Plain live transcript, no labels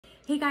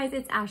Hey guys,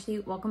 it's Ashley.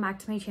 Welcome back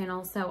to my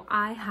channel. So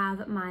I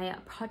have my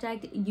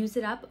project Use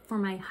It Up for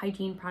my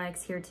hygiene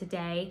products here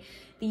today.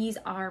 These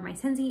are my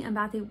Scentsy and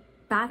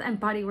Bath and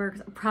Body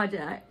Works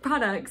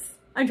products.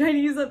 I'm trying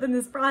to use up in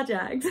this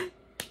project.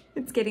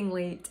 It's getting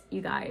late, you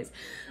guys.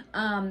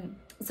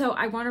 So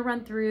I want to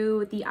run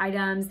through the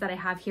items that I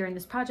have here in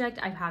this project.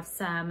 I have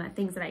some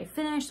things that I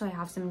finished, so I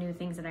have some new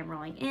things that I'm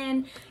rolling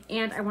in,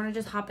 and I want to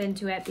just hop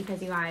into it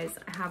because you guys,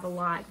 I have a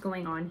lot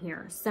going on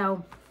here.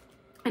 So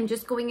I'm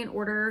just going in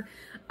order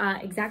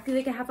exactly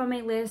like I have on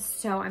my list.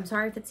 So I'm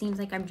sorry if it seems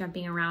like I'm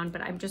jumping around, but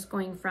I'm just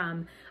going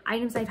from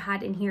items I've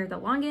had in here the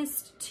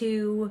longest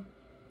to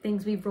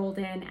things we've rolled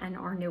in and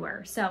are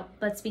newer. So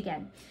let's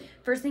begin.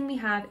 First thing we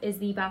have is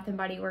the Bath and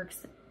Body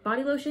Works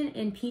body lotion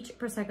in Peach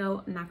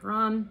Prosecco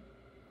Macaron.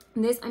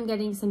 This I'm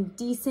getting some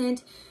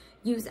decent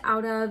use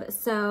out of.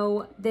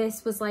 So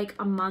this was like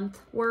a month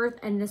worth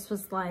and this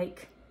was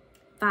like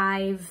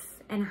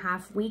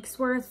 5.5 weeks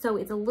worth. So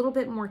it's a little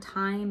bit more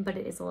time, but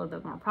it is a little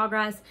bit more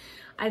progress.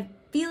 I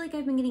feel like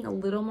I've been getting a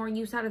little more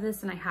use out of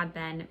this than I had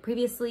been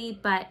previously,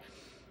 but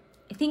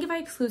I think if I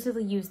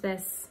exclusively use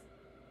this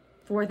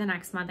for the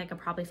next month, I could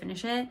probably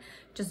finish it.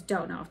 Just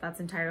don't know if that's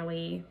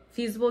entirely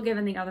feasible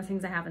given the other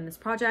things I have in this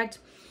project.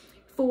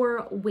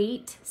 For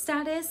weight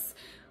status,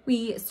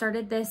 we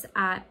started this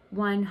at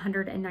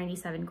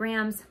 197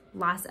 grams.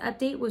 Last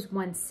update was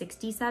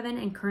 167,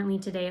 and currently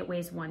today it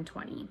weighs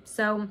 120.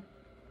 So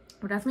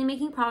we're definitely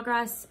making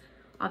progress,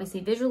 obviously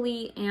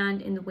visually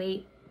and in the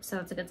weight, so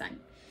that's a good sign.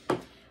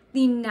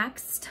 The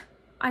next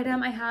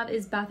item I have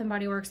is Bath &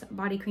 Body Works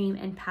Body Cream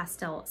in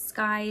Pastel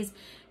Skies.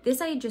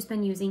 This I had just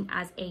been using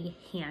as a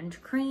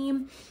hand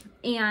cream,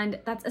 and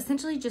that's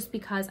essentially just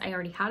because I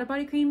already had a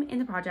body cream in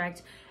the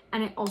project,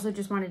 and I also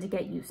just wanted to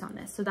get use on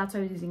this. So that's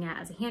why I was using it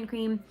as a hand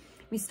cream.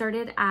 We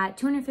started at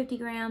 250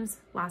 grams.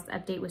 Last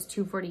update was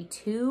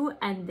 242,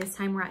 and this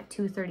time we're at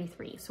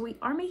 233. So we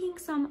are making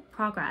some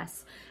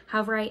progress.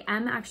 However, I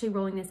am actually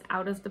rolling this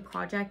out of the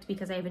project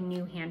because I have a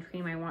new hand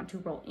cream I want to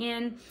roll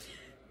in.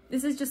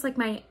 This is just like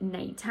my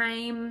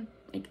nighttime,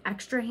 like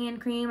extra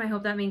hand cream. I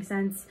hope that makes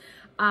sense.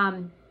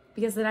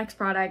 Because the next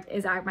product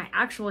is my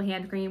actual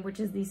hand cream, which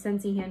is the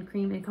Scentsy hand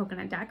cream in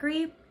Coconut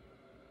Daiquiri.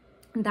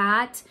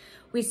 That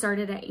we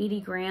started at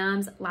 80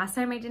 grams. Last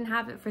time I didn't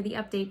have it for the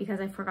update because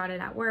I forgot it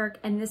at work,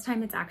 and this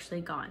time it's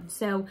actually gone.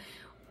 So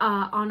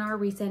on our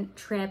recent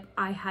trip,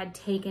 I had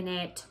taken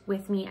it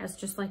with me as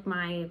just like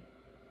my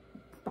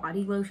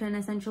body lotion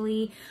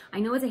essentially. I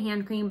know it's a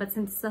hand cream, but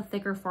since it's a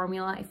thicker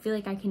formula, I feel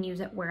like I can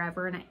use it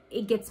wherever and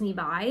it gets me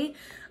by.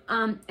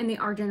 And they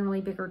are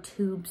generally bigger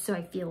tubes, so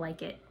I feel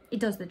like it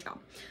does the job.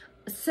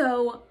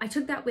 So I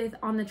took that with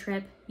on the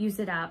trip, used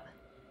it up.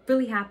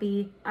 Really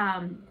happy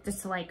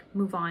just to like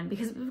move on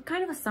because it was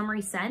kind of a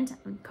summery scent,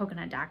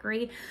 Coconut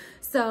Daiquiri,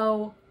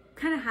 so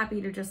kind of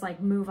happy to just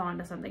like move on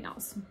to something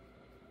else,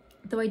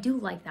 though I do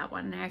like that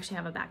one and I actually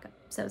have a backup,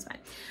 so it's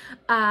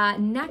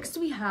fine. Next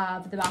we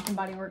have the Bath &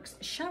 Body Works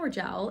shower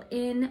gel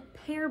in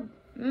Pearberry.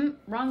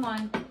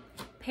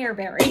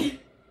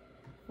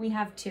 We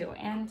have two,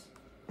 and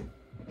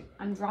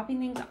I'm dropping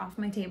things off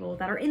my table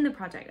that are in the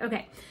project.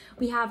 Okay,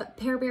 we have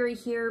Pearberry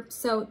here.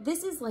 So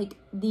this is like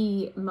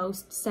the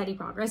most steady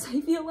progress,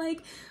 I feel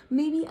like.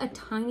 Maybe a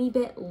tiny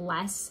bit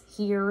less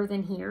here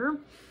than here.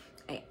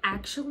 I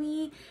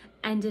actually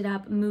ended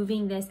up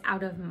moving this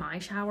out of my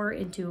shower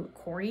into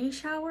Corey's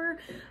shower.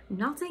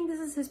 Not saying this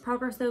is his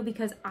progress though,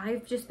 because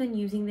I've just been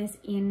using this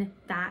in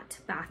that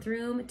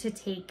bathroom to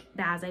take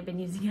baths. I've been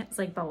using it as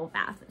like bubble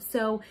bath.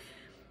 So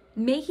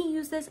making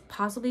use this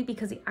possibly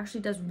because he actually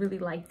does really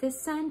like this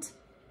scent,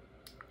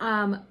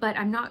 but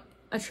I'm not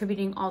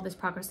attributing all this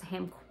progress to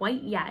him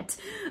quite yet.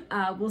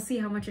 We'll see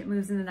how much it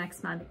moves in the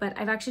next month, but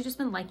I've actually just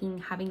been liking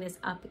having this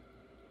up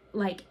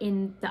like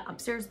in the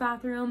upstairs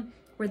bathroom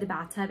where the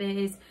bathtub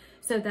is,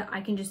 so that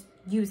I can just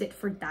use it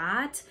for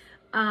that,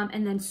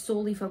 and then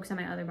solely focus on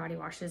my other body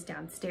washes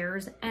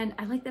downstairs. And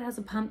I like that it has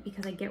a pump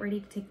because I get ready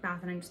to take a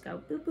bath and I just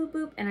go boop boop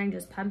boop and I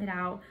just pump it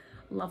out.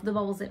 Love the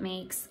bubbles it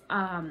makes.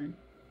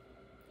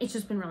 It's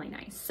just been really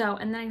nice. So,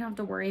 and then I don't have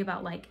to worry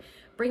about like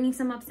bringing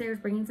some upstairs,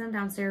 bringing some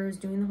downstairs,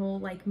 doing the whole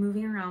like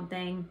moving around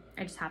thing.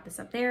 I just have this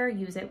up there,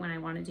 use it when I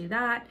want to do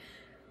that,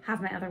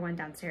 have my other one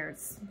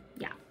downstairs.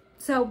 Yeah.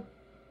 So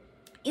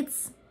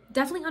it's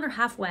definitely under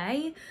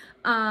halfway.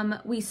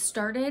 We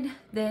started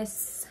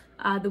this,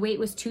 the weight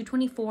was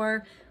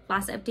 224.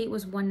 Last update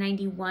was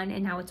 191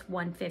 and now it's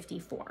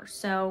 154.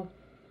 So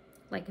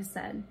like I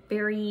said,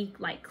 very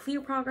like clear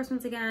progress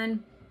once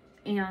again,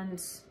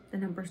 and the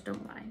numbers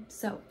don't lie.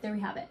 So there we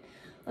have it.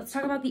 Let's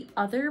talk about the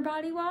other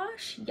body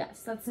wash.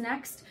 Yes, that's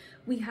next.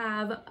 We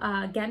have,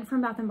 again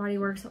from Bath & Body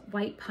Works,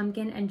 White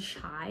Pumpkin and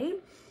Chai.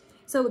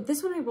 So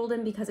this one I rolled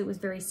in because it was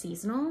very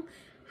seasonal.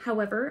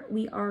 However,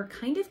 we are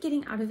kind of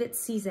getting out of its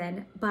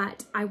season,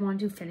 but I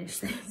want to finish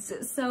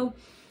this. So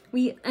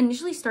we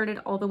initially started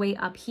all the way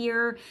up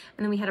here,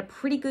 and then we had a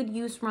pretty good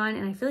use run,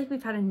 and I feel like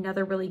we've had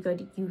another really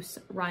good use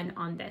run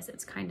on this.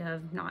 It's kind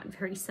of not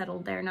very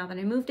settled there now that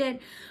I moved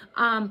it,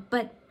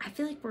 but I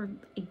feel like we're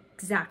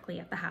exactly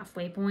at the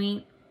halfway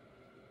point.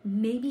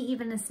 maybe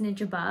even a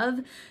smidge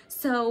above.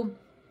 So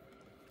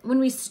when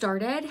we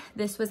started,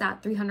 this was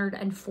at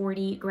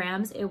 340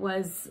 grams. It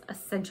was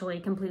essentially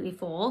completely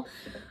full.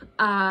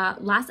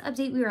 Last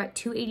update, we were at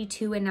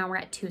 282 and now we're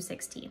at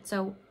 216.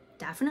 So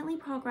definitely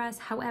progress.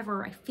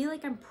 However, I feel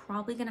like I'm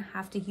probably gonna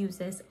have to use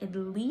this at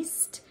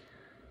least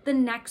the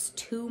next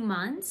 2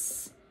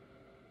 months,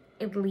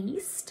 at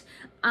least,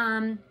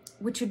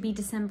 which would be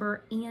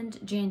December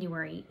and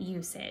January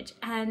usage.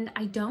 And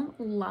I don't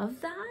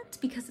love that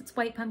because it's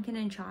white pumpkin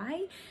and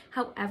chai.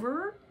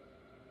 However,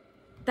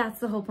 that's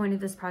the whole point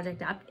of this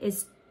project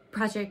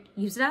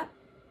use it up.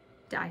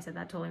 I said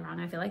that totally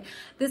wrong. I feel like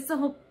this is the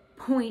whole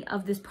point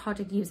of this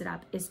project use it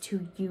up, is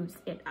to use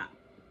it up.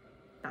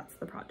 That's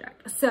the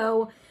project.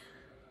 So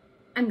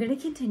I'm gonna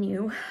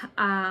continue.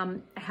 I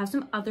have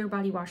some other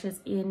body washes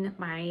in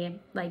my,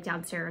 like,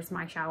 downstairs,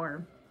 my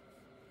shower,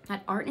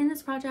 that aren't in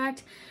this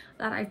project,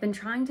 that I've been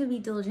trying to be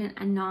diligent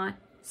and not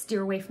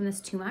steer away from this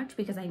too much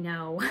because I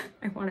know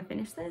I want to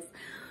finish this.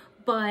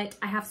 But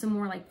I have some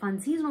more like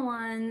fun seasonal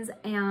ones,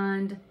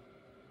 and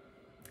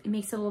it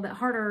makes it a little bit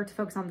harder to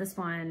focus on this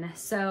one.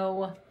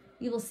 So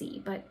we will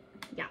see. But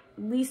yeah,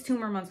 at least 2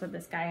 more months with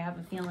this guy, I have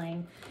a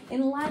feeling.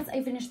 Unless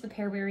I finish the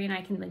Pearberry and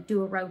I can like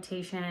do a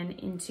rotation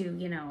into,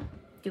 you know,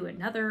 do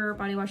another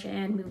body wash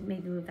and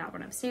maybe move that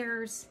one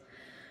upstairs.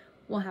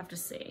 We'll have to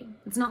see.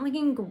 It's not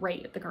looking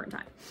great at the current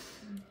time.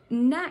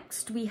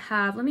 Next we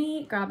have, let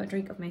me grab a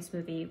drink of my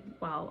smoothie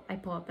while I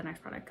pull up the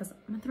next product because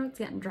my throat's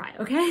getting dry,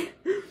 okay?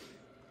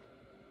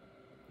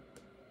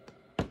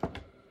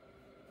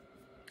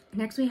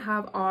 Next we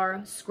have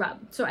our scrub.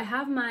 So I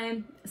have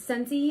my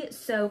Scentsy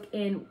Soak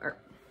in, or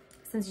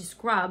Scentsy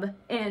Scrub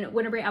in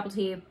Winterberry Apple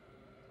Tea.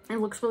 It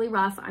looks really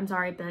rough. I'm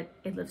sorry, but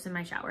it lives in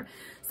my shower.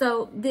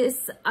 So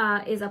this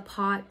is a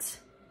pot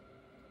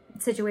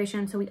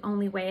situation, so we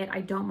only weigh it.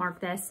 I don't mark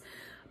this,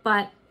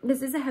 but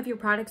this is a heavier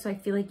product, so I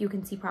feel like you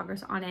can see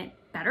progress on it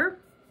better.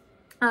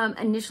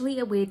 Initially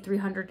it weighed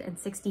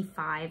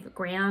 365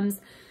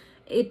 grams.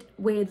 It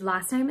weighed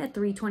last time at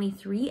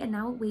 323 and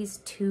now it weighs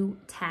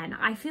 210.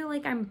 I feel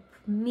like I'm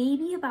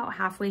maybe about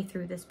halfway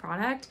through this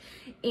product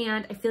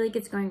and I feel like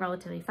it's going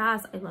relatively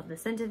fast. I love the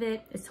scent of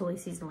it. It's totally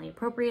seasonally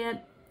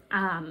appropriate.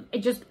 I'm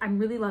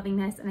really loving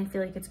this and I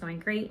feel like it's going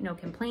great. No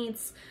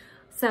complaints.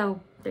 So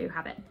there you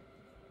have it.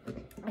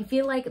 I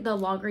feel like the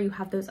longer you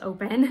have those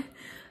open,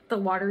 the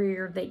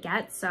waterier they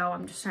get. So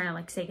I'm just trying to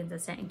like stay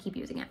consistent and keep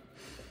using it.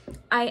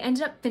 I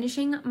ended up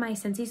finishing my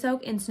Scentsy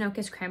Soak in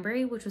Snow-Kissed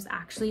Cranberry, which was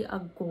actually a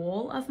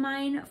goal of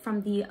mine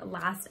from the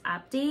last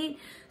update.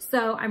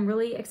 So I'm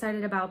really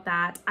excited about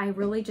that. I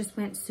really just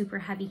went super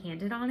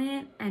heavy-handed on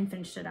it and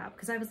finished it up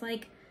because I was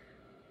like,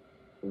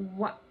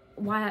 why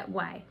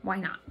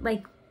not?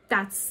 Like,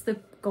 that's the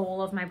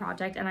goal of my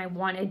project and I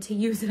wanted to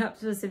use it up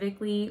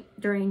specifically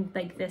during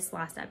like this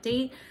last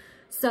update.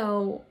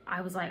 So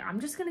I was like, I'm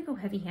just gonna go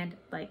heavy-handed.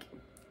 Like,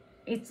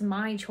 it's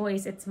my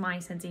choice, it's my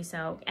Scentsy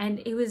Soak.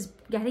 And it was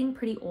getting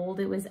pretty old.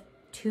 It was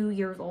 2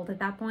 years old at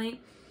that point,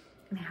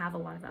 and I have a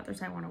lot of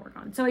others I want to work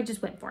on. So I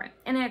just went for it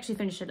and I actually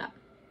finished it up.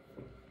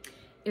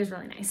 It was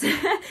really nice.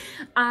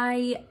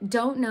 I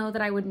don't know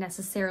that I would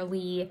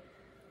necessarily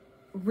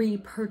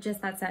repurchase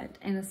that scent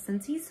in a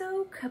Scentsy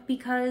Soak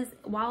because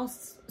while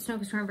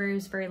Snow-Kissed Cranberry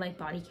was very like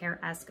body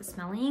care-esque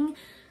smelling,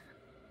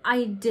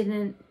 I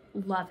didn't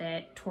love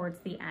it towards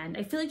the end.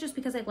 I feel like just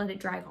because I let it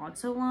drag on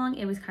so long,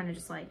 it was kind of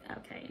just like,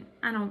 okay,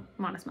 I don't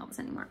want to smell this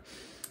anymore.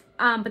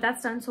 But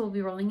that's done, so we'll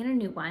be rolling in a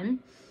new one.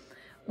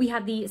 We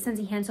have the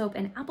Scentsy Hand Soap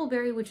and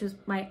Appleberry, which is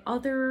my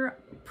other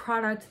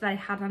product that I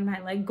had on my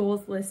like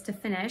goals list to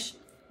finish,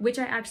 which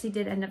I actually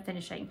did end up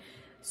finishing.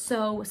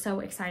 So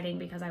exciting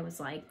because I was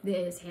like,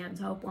 this hand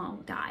soap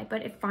won't die,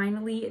 but it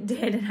finally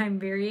did and I'm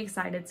very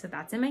excited. So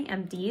that's in my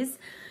empties.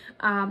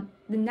 The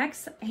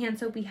next hand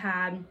soap we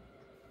had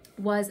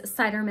was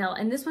Cider Mill,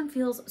 and this one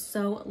feels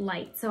so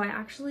light. So I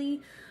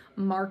actually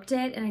marked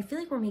it and I feel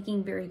like we're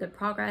making very good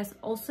progress.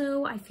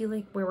 Also, I feel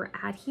like where we're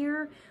at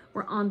here,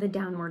 we're on the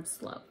downward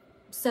slope.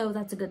 So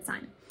that's a good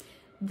sign.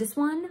 This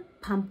one,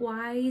 pump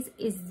wise,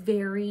 is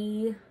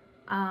very,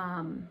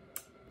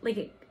 like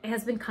it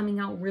has been coming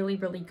out really,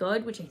 really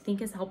good, which I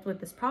think has helped with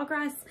this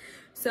progress.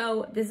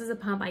 So this is a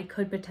pump I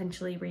could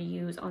potentially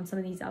reuse on some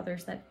of these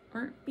others that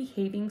aren't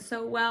behaving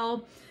so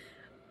well.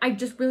 I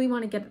just really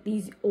want to get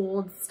these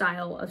old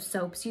style of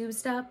soaps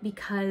used up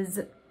because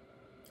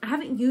I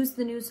haven't used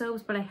the new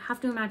soaps, but I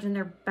have to imagine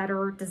they're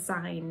better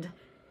designed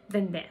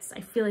than this. I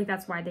feel like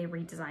that's why they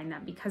redesigned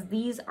them because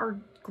these are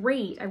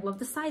great. I love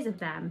the size of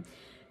them.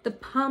 The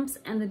pumps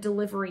and the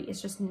delivery is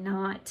just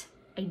not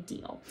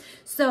ideal.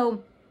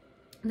 So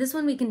this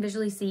one we can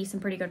visually see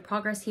some pretty good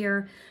progress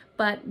here,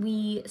 but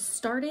we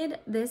started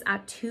this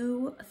at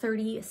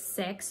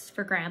 236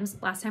 for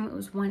grams. Last time it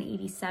was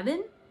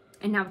 187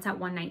 and now it's at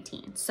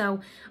 119.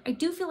 So I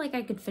do feel like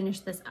I could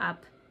finish this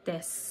up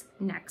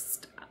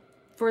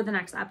for the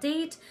next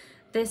update.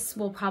 This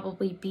will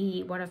probably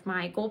be one of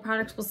my goal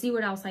products. We'll see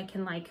what else I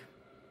can like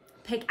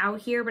pick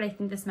out here, but I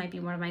think this might be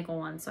one of my goal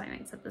ones, so I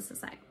might set this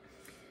aside.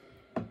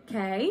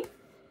 Okay.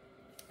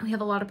 We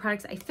have a lot of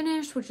products I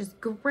finished, which is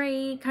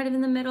great, kind of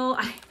in the middle.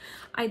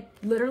 I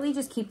literally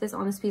just keep this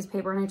on this piece of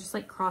paper and I just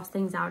like cross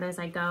things out as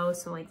I go.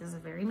 So like this is a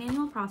very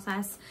manual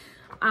process.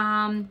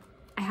 I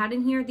had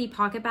in here the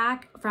Pocket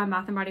Back from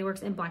Bath & Body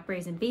Works in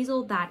Blackberries and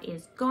Basil. That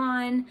is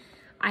gone.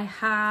 I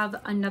have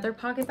another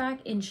Pocket Back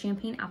in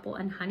Champagne Apple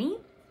and Honey.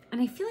 And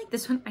I feel like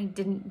this one I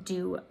didn't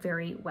do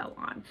very well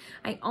on.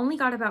 I only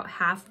got about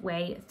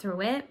halfway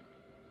through it.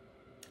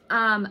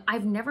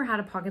 I've never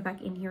had a Pocket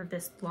Back in here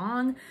this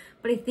long,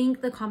 but I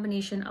think the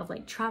combination of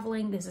like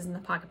traveling, this isn't the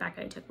Pocket Back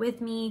I took with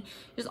me,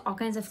 there's all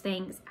kinds of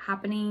things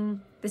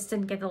happening. This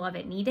didn't get the love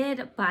it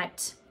needed,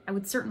 but I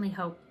would certainly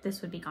hope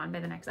this would be gone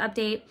by the next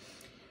update.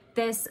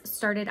 This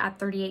started at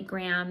 38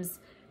 grams.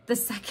 The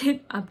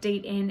second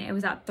update in, it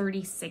was at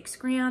 36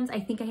 grams. I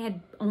think I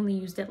had only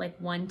used it like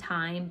one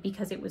time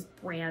because it was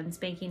brand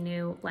spanking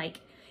new. Like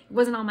it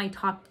wasn't on my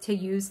top to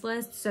use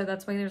list. So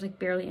that's why there's like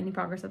barely any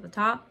progress at the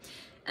top.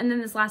 And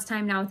then this last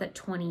time now it's at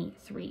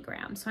 23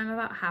 grams. So I'm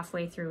about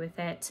halfway through with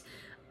it.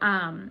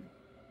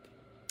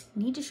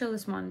 Need to show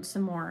this one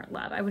some more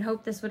love. I would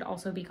hope this would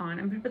also be gone.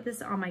 I'm gonna put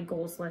this on my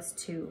goals list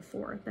too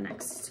for the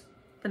next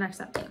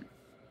update.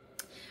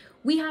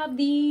 We have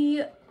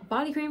the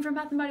body cream from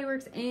Bath & Body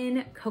Works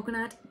in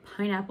Coconut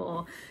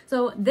Pineapple.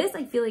 So this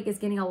I feel like is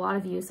getting a lot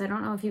of use. I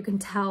don't know if you can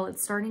tell,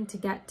 it's starting to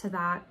get to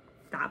that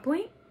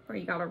point where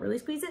you gotta really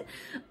squeeze it.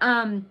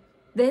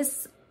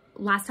 This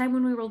last time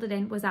when we rolled it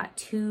in was at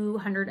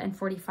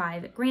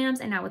 245 grams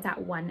and now it's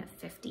at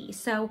 150.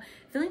 So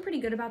feeling pretty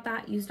good about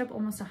that. Used up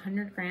almost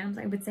 100 grams.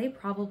 I would say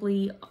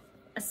probably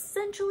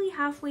essentially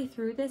halfway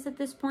through this at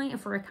this point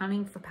if we're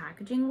accounting for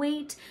packaging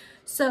weight.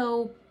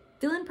 So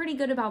feeling pretty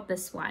good about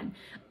this one.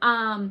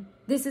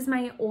 This is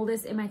my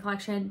oldest in my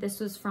collection. This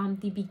was from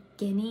the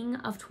beginning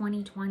of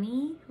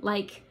 2020.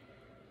 Like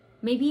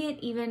maybe it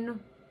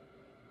even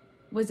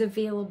was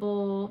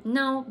available,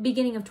 no,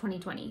 beginning of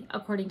 2020,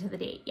 according to the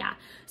date, yeah.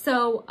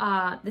 So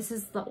this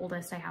is the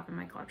oldest I have in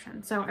my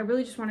collection. So I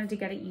really just wanted to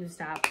get it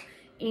used up,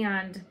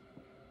 and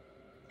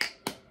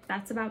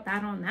that's about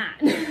that on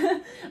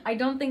that. I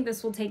don't think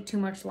this will take too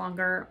much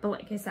longer, but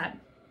like I said,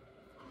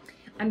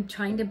 I'm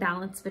trying to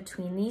balance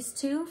between these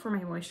two for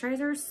my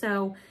moisturizers.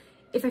 So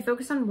if I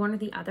focus on one or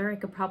the other, I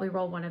could probably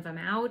roll one of them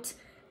out.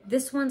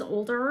 This one's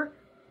older,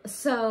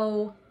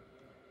 so,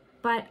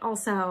 but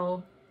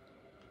also,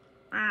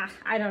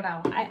 I don't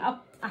know.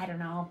 I don't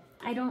know.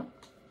 I don't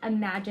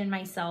imagine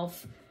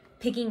myself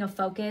picking a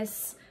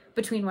focus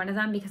between one of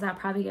them because I'll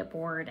probably get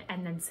bored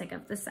and then sick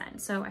of the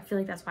scent. So I feel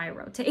like that's why I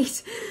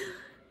rotate.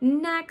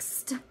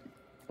 Next,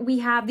 we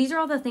have, these are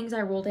all the things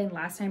I rolled in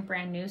last time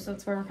brand new. So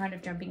that's where we're kind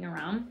of jumping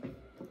around.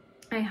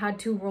 I had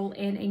to roll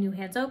in a new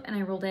hand soap and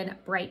I rolled in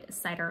Bright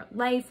Cider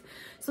Life.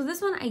 So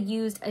this one I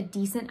used a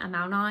decent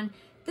amount on.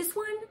 This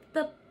one,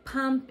 the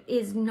pump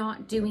is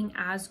not doing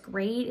as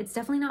great. It's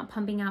definitely not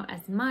pumping out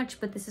as much,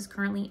 but this is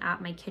currently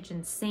at my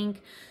kitchen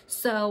sink.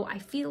 So I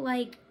feel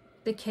like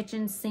the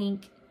kitchen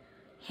sink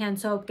hand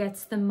soap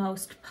gets the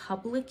most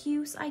public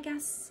use, I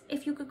guess,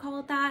 if you could call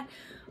it that.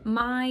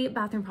 My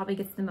bathroom probably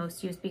gets the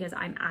most use because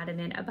I'm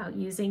adamant about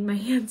using my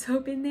hand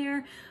soap in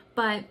there.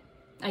 But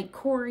like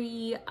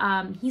Corey,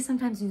 he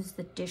sometimes uses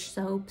the dish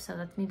soap, so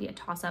that's maybe a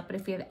toss up. But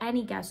if we have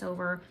any guests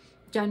over,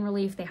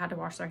 generally, if they had to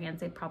wash their hands,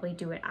 they'd probably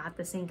do it at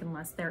the sink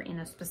unless they're in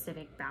a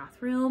specific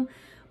bathroom.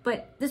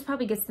 But this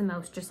probably gets the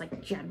most just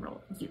like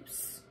general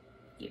use.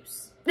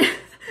 I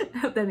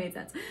hope that made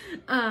sense.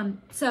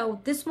 So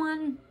this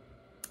one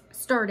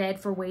started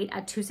for weight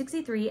at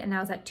 263 and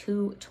now it's at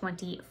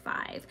 225.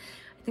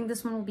 I think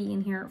this one will be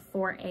in here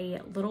for a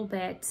little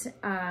bit.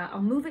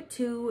 I'll move it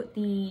to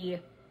the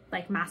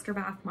like master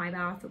bath, my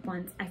bath,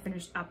 once I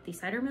finish up the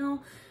cider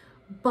mill.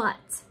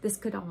 But this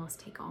could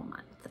almost take all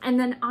month. And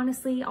then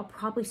honestly, I'll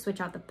probably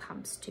switch out the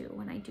pumps too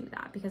when I do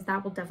that because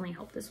that will definitely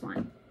help this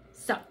one.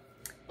 So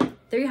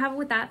there you have it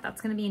with that.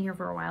 That's going to be in here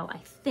for a while, I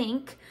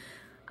think.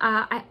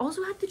 I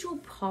also had the Jewel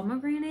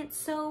Pomegranate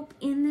soap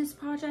in this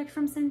project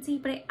from Scentsy,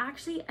 but I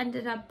actually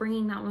ended up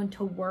bringing that one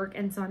to work,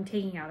 and so I'm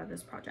taking out of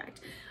this project.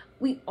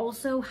 We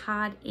also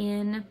had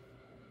in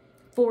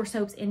 4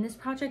 soaps in this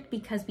project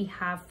because we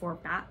have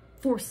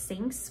 4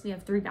 sinks. We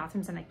have 3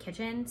 bathrooms and a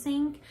kitchen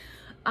sink.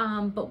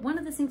 But one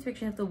of the sinks we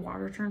actually have the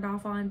water turned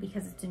off on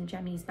because it's in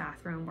Jemmy's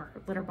bathroom where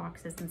her litter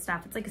boxes and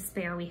stuff. It's like a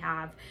spare we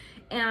have.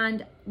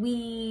 And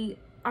we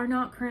are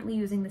not currently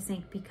using the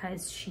sink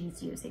because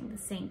she's using the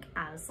sink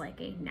as like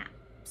a nap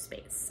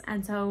space.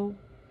 And so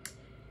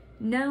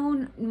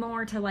no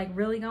more to like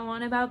really go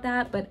on about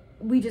that, but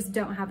we just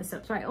don't have a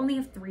soap. So I only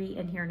have 3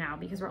 in here now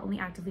because we're only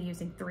actively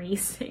using 3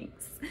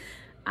 sinks.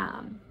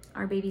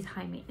 Our baby's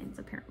high maintenance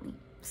apparently.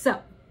 So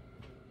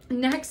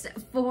next,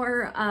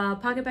 for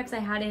pocket backs I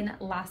had in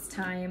last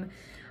time,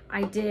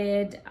 I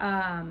did,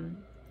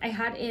 I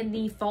had in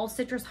the Fall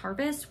Citrus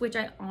Harvest, which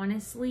I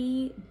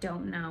honestly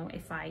don't know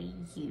if I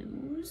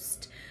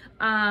used.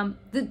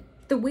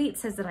 The weight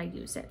says that I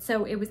used it.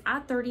 So it was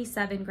at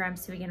 37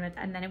 grams to begin with,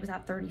 and then it was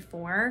at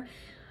 34.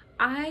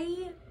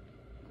 I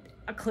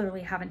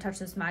clearly haven't touched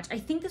this much. I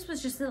think this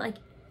was just like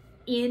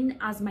in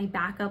as my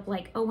backup,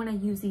 like, oh, when I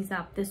use these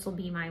up, this will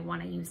be my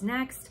one I use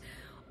next.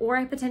 Or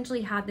I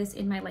potentially had this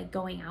in my like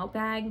going out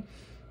bag,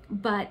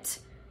 but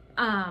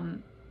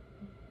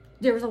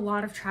there was a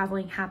lot of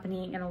traveling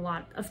happening and a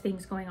lot of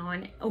things going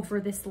on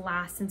over this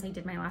since I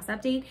did my last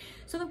update.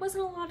 So there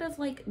wasn't a lot of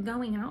like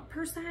going out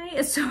per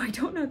se. So I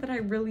don't know that I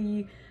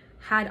really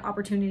had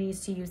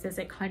opportunities to use this.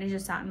 It kind of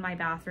just sat in my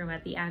bathroom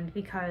at the end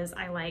because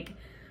I like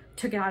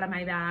took it out of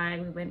my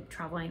bag. We went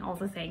traveling, all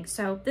the things.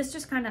 So this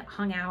just kind of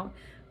hung out,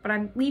 but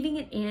I'm leaving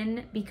it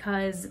in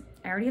because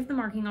I already have the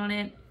marking on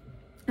it.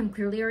 I'm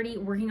clearly already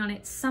working on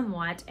it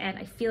somewhat, and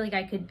I feel like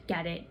I could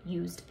get it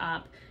used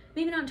up.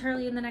 Maybe not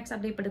entirely in the next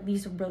update, but at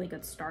least a really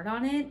good start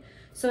on it.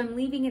 So I'm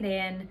leaving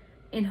it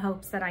in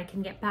hopes that I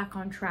can get back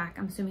on track.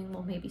 I'm assuming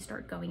we'll maybe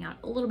start going out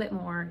a little bit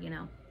more, you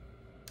know.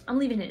 I'm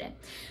leaving it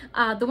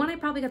in. The one I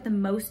probably got the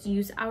most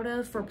use out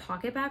of for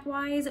pocket bag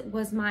wise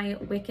was my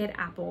Wicked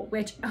Apple,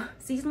 which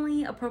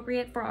seasonally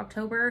appropriate for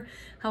October.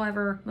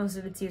 However, most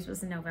of its use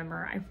was in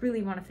November. I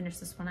really want to finish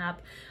this one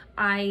up.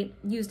 I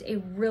used a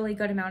really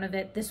good amount of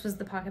it. This was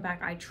the pocket bag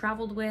I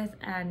traveled with,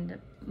 and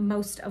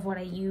most of what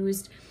I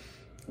used.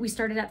 We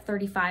started at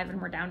 35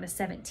 and we're down to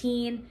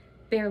 17,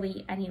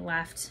 barely any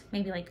left,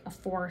 maybe like a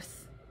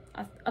fourth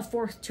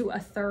to a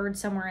third,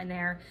 somewhere in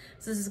there.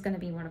 So this is going to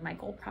be one of my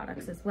gold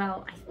products as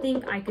well. I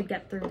think I could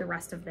get through the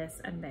rest of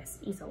this and this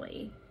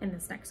easily in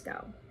this next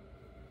go.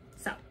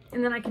 So,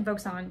 and then I can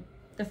focus on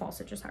the fall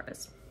citrus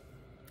harvest.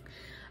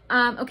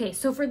 Okay,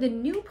 so for the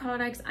new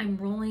products I'm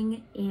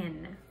rolling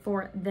in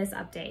for this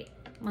update,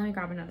 let me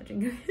grab another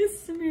drink of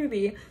this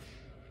smoothie.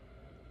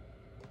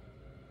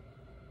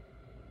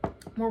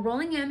 We're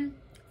rolling in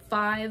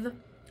 5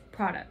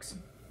 products.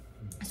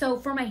 So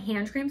for my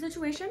hand cream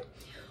situation,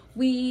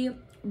 we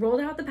rolled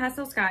out the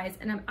Pastel Skies,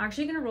 and I'm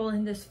actually going to roll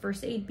in this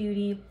First Aid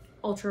Beauty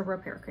Ultra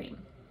Repair Cream.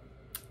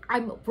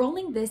 I'm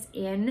rolling this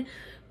in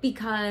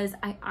because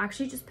I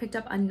actually just picked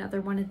up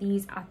another one of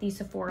these at the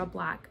Sephora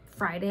Black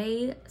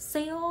Friday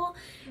sale.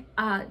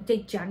 They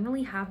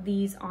generally have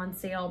these on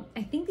sale.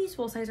 I think these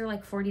full size are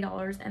like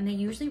 $40, and they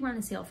usually run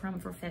a sale for them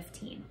for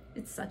 $15.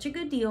 It's such a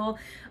good deal.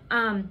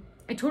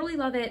 I totally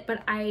love it,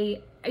 but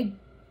I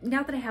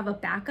now that I have a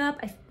backup,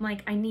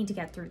 I need to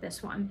get through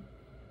this one.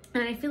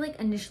 And I feel like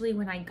initially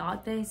when I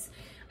got this,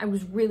 I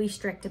was really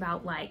strict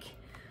about like,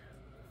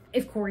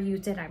 if Corey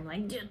used it, I'm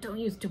like, don't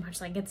use too much,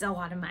 like it's a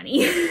lot of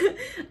money.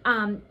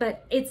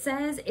 But it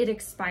says it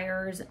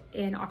expires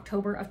in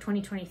October of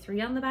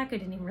 2023 on the back. I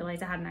didn't even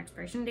realize I had an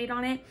expiration date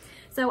on it.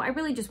 So I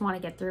really just want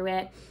to get through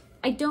it.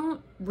 I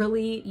don't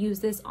really use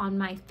this on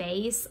my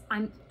face.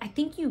 I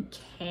think you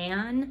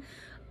can,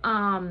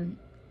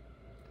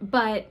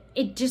 but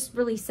it just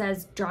really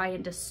says dry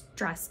and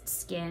distressed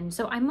skin.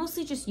 So I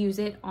mostly just use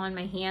it on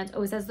my hands.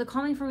 Oh, it says the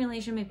calming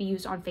formulation may be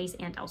used on face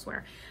and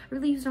elsewhere. I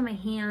really use it on my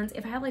hands.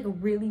 If I have like a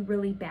really,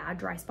 really bad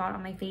dry spot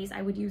on my face,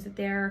 I would use it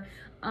there.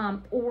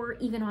 Or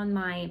even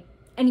on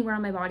anywhere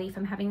on my body if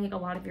I'm having like a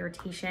lot of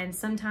irritation.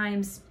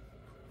 Sometimes,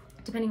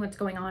 depending what's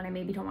going on, I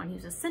maybe don't want to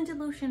use a scented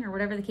lotion or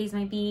whatever the case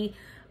might be,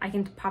 I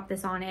can pop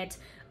this on it.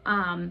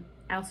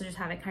 I also just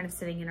have it kind of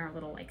sitting in our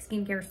little like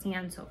skincare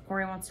stand. So if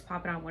Corey wants to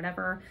pop it on,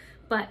 whatever.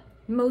 But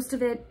most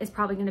of it is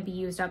probably going to be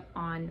used up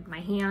on my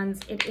hands.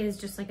 It is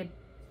just like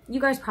you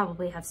guys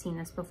probably have seen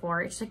this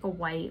before. It's like a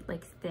white,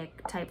 like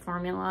thick type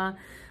formula.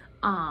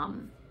 I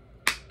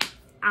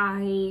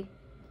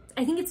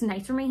think it's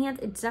nice for my hands.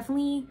 It's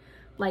definitely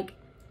like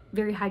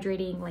very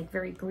hydrating, like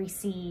very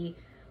greasy.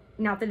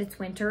 Not that it's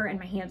winter and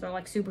my hands are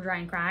like super dry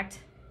and cracked.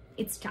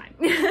 It's time.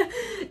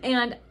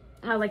 And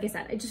like I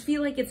said, I just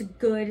feel like it's a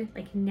good,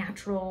 like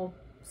natural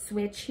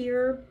switch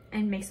here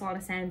and makes a lot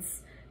of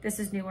sense. This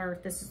is newer,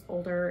 this is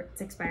older, it's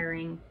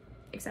expiring,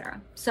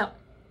 etc. So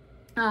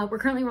we're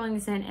currently rolling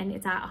this in and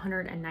it's at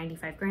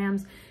 195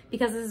 grams.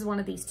 Because this is one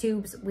of these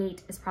tubes,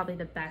 weight is probably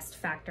the best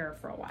factor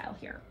for a while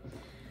here.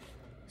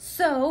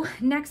 So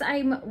next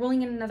I'm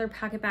rolling in another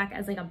pocket bag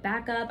as like a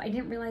backup. I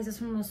didn't realize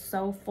this one was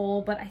so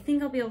full, but I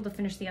think I'll be able to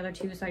finish the other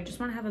two. So I just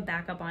want to have a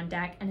backup on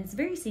deck, and it's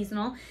very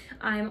seasonal.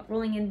 I'm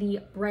rolling in the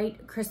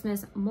Bright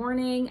Christmas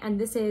Morning, and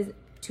this is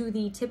to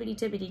the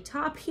tippity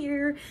top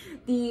here.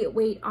 The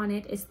weight on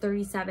it is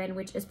 37,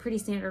 which is pretty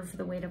standard for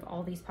the weight of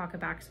all these pocket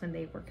bags when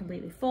they were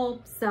completely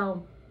full.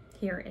 So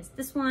here is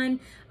this one.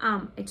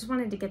 I just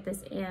wanted to get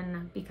this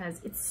in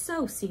because it's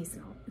so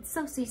seasonal. It's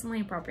so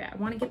seasonally appropriate. I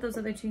want to get those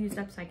other two used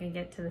up so I can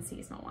get to the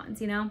seasonal ones,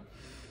 you know?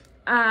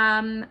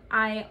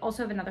 I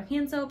also have another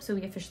hand soap, so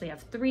we officially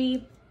have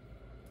 3.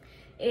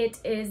 It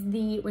is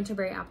the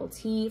Winterberry Apple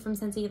Tea from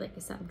Scentsy. Like I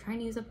said, I'm trying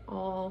to use up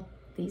all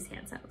these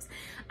hand soaps.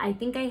 I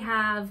think I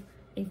have,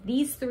 if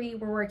these 3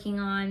 we're working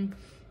on,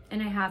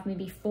 and I have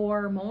maybe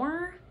 4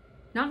 more,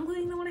 not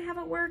including the one I have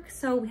at work.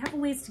 So we have a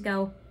ways to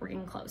go. We're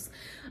getting close.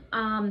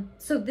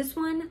 So this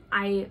one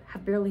I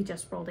have barely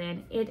just rolled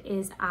in. It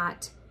is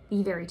at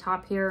the very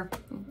top here.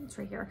 It's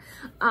right here.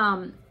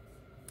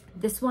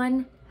 This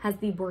one has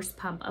the worst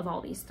pump of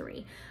all these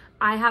 3.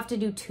 I have to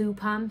do 2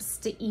 pumps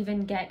to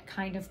even get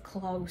kind of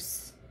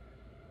close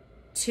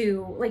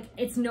to, like,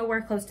 it's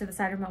nowhere close to the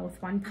cider melt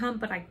with 1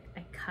 pump, but I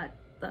cut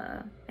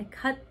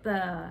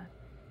the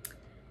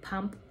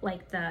pump,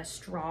 like the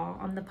straw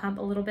on the pump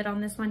a little bit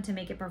on this one to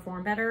make it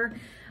perform better.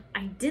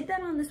 I did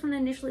that on this one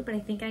initially, but I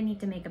think I need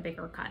to make a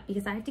bigger cut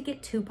because I have to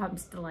get 2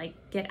 pumps to like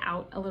get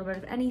out a little bit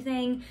of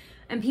anything.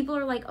 And people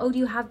are like, oh, do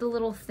you have the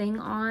little thing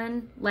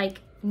on?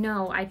 Like,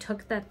 no, I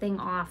took that thing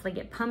off. Like,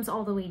 it pumps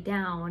all the way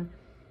down.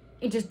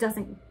 It just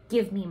doesn't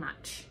give me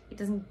much. It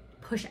doesn't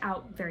push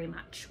out very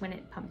much when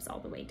it pumps all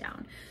the way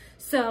down.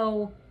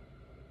 So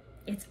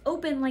it's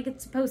open like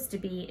it's supposed to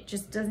be. It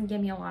just doesn't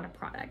give me a lot of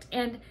product.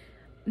 And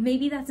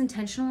maybe that's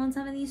intentional on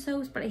some of these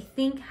soaps, but I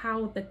think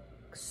how the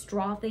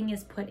straw thing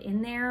is put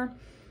in there,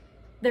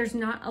 there's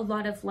not a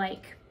lot of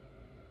like,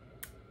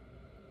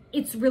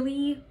 it's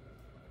really,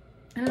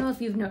 I don't know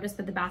if you've noticed,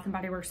 but the Bath and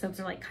Body Works soaps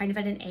are like kind of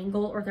at an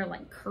angle, or they're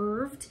like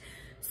curved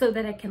so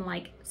that it can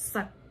like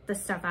suck the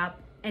stuff up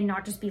and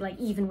not just be like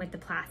even with the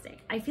plastic.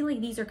 I feel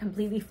like these are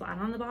completely flat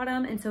on the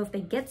bottom, and so if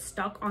they get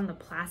stuck on the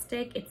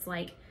plastic, it's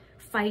like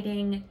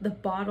fighting the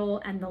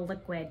bottle and the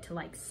liquid to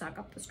like suck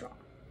up the straw.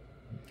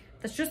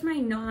 That's just my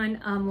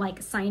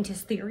like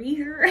scientist theory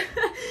here.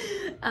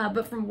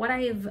 But from what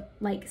I've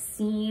like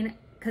seen,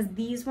 because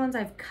these ones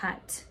I've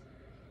cut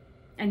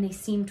and they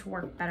seem to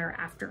work better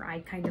after I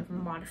kind of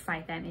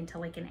modify them into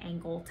like an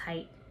angle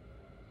type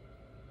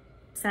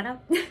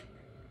setup.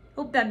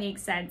 Hope that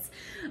makes sense.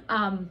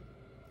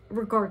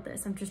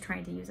 Regardless, I'm just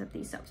trying to use up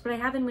these soaps. But I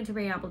have in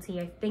Winterberry Apple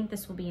Tea. I think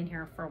this will be in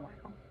here for a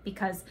while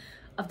because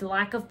of the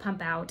lack of pump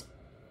out,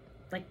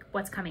 like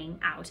what's coming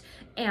out,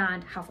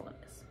 and how full it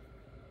is.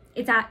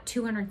 It's at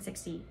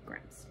 260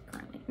 grams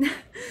currently.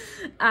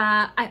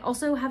 I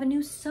also have a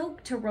new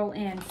soap to roll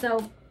in.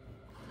 So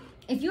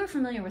if you are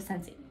familiar with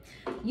Scentsy,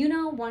 you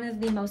know one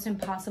of the most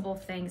impossible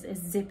things is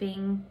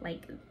zipping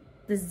like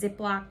the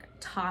Ziploc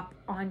top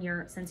on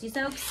your Scentsy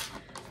soaps.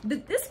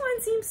 But this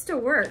one seems to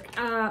work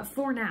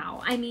for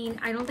now. I mean,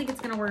 I don't think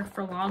it's gonna work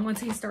for long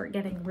once I start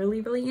getting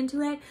really, really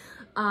into it.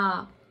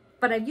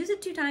 But I've used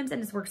it 2 times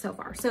and it's worked so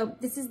far. So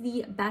this is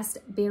the Best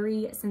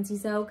Berry Scentsy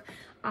Soak.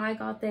 I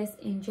got this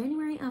in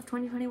January of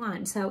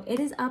 2021. So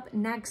it is up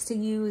next to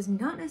use,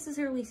 not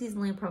necessarily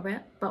seasonally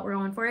appropriate, but we're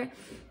going for it.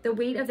 The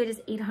weight of it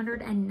is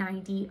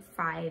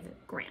 895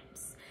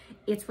 grams.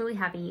 It's really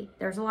heavy.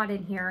 There's a lot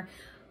in here.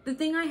 The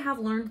thing I have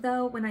learned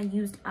though, when I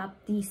used up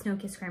the Snow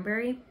Kissed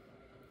Cranberry,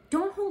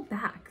 don't hold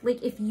back.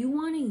 Like if you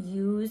want to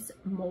use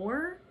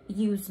more,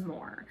 use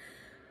more.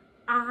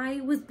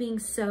 I was being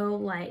so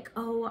like,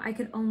 oh, I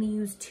could only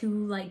use 2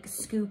 like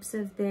scoops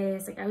of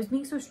this. Like I was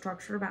being so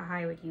structured about how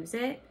I would use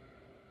it.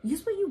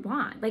 Use what you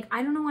want. Like,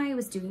 I don't know why I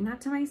was doing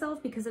that to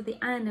myself, because at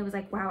the end I was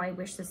like, wow, I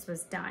wish this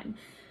was done.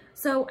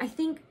 So I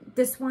think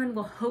this one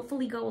will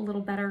hopefully go a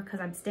little better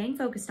because I'm staying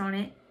focused on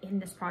it in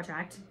this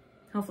project.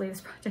 Hopefully this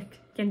project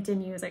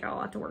continues. I got a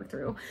lot to work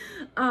through.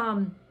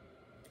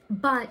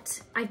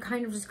 But I've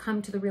kind of just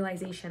come to the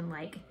realization,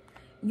 like,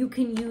 you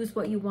can use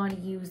what you want to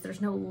use.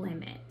 There's no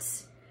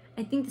limit.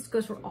 I think this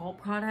goes for all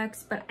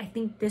products, but I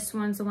think this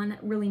one's the one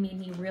that really made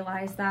me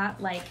realize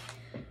that, like,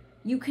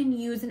 you can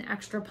use an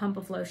extra pump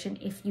of lotion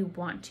if you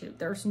want to.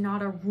 There's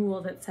not a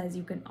rule that says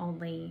you can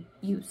only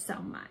use so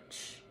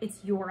much. It's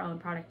your own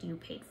product. You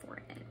paid for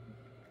it.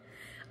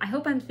 I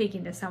hope I'm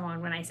speaking to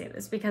someone when I say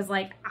this, because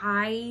like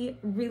I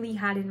really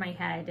had in my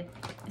head,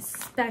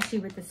 especially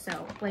with the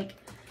soap, like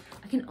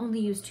I can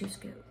only use 2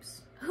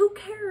 scoops. Who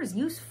cares?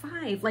 Use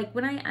 5. Like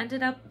when I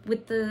ended up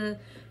with the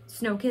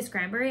Snow Kissed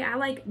Cranberry, I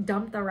like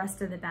dumped the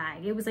rest of the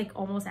bag. It was like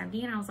almost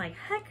empty and I was like,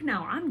 heck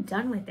no, I'm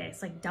done with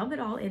this. Like dump it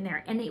all in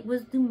there. And it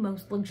was the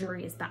most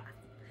luxurious bath.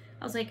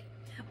 I was like,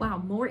 wow,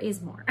 more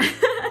is more.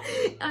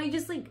 I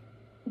just like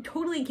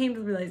totally came to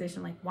the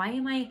realization, like, why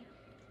am I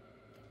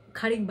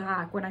cutting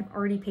back when I've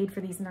already paid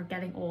for these and they're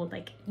getting old?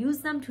 Like, use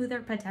them to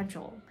their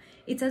potential.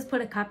 It says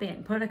put a cup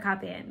in, put a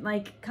cup in.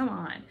 Like, come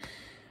on.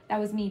 That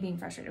was me being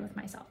frustrated with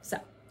myself. So,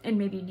 and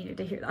maybe you needed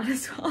to hear that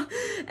as well.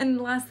 And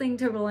the last thing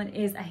to roll in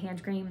is a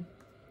hand cream.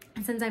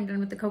 And since I'm done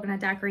with the coconut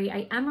daiquiri,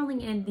 I am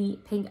rolling in the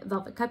pink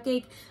velvet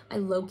cupcake. I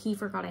low-key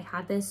forgot I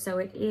had this, so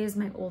it is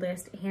my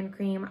oldest hand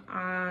cream.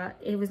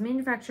 It was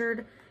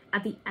manufactured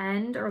at the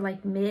end or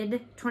like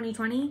mid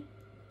 2020,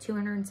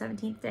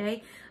 217th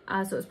day.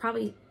 So it was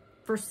probably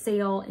for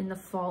sale in the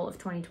fall of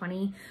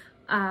 2020.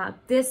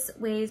 This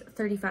weighs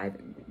 35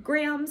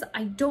 grams.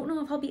 I don't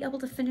know if I'll be able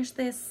to finish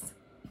this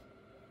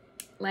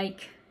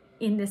like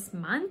in this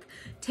month.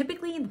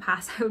 Typically in the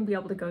past, I would be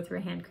able to go through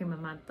a hand cream a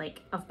month,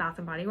 like of Bath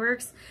and Body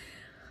Works.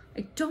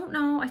 I don't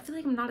know. I feel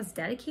like I'm not as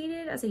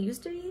dedicated as I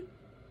used to be,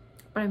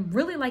 but I'm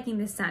really liking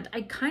this scent.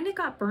 I kind of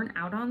got burnt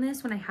out on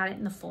this when I had it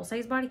in the full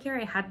size body care.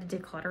 I had to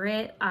declutter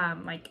it.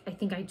 Like I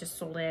think I just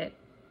sold it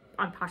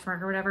on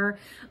Poshmark or whatever,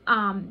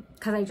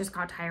 because I just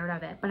got tired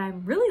of it. But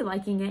I'm really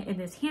liking it in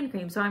this hand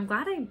cream. So I'm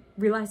glad I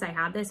realized I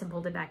had this and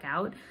pulled it back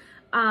out.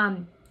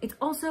 It's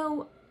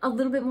also a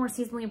little bit more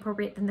seasonally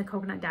appropriate than the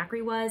coconut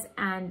daiquiri was,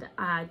 and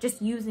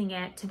just using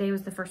it today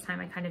was the first time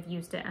I kind of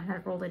used it and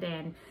had rolled it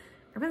in.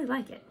 I really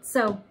like it.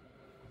 So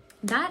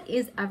that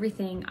is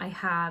everything I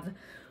have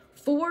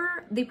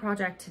for the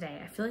project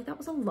today, I feel like that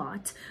was a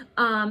lot,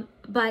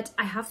 but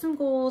I have some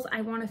goals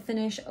I want to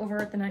finish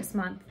over the next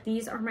month.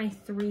 These are my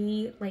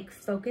 3 like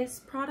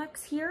focus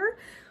products here,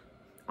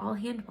 all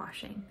hand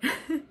washing.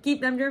 Keep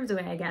them germs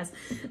away, I guess.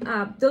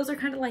 Those are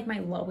kind of like my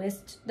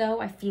lowest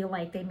though. I feel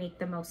like they make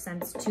the most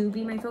sense to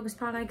be my focus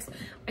products.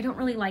 I don't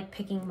really like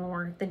picking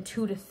more than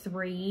 2 to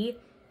 3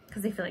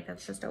 because I feel like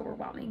that's just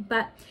overwhelming,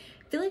 but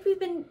I feel like we've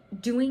been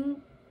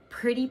doing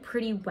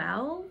pretty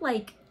well.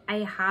 Like I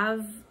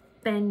have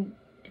been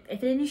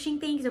finishing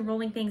things and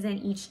rolling things in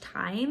each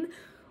time,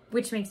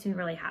 which makes me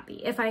really happy.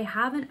 If I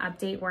have an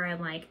update where I'm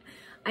like,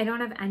 I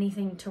don't have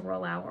anything to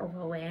roll out or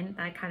roll in,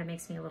 that kind of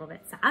makes me a little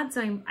bit sad.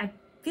 So I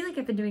feel like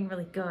I've been doing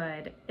really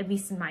good, at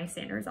least in my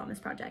standards on this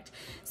project.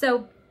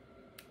 So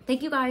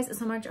thank you guys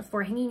so much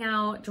for hanging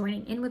out,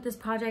 joining in with this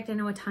project. I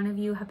know a ton of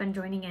you have been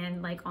joining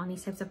in like on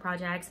these types of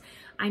projects.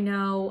 I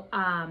know,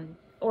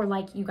 or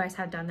like you guys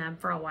have done them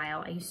for a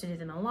while. I used to do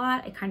them a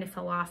lot. I kind of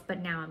fell off,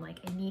 but now I'm like,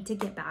 I need to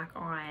get back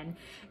on.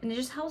 And it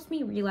just helps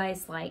me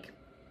realize like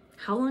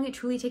how long it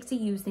truly takes to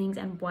use things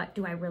and what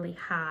do I really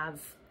have?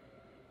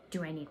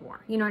 Do I need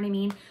more? You know what I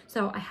mean?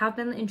 So I have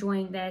been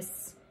enjoying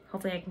this.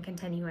 Hopefully I can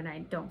continue and I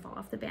don't fall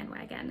off the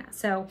bandwagon.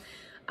 So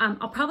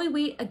I'll probably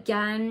wait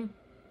again,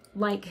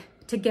 like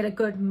to get a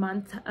good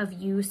month of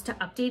use to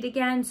update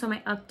again. So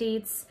my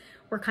updates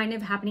were kind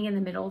of happening in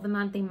the middle of the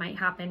month. They might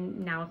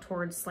happen now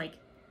towards like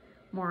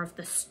more of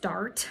the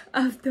start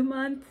of the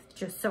month,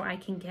 just so I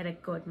can get a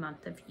good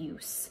month of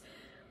use.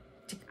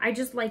 I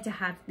just like to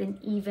have an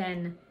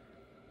even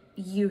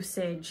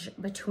usage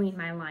between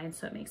my lines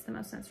so it makes the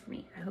most sense for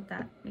me. I hope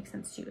that makes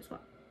sense to you as well.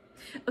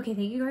 Okay,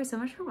 thank you guys so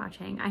much for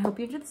watching. I hope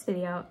you enjoyed this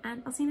video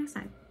and I'll see you next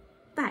time.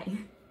 Bye.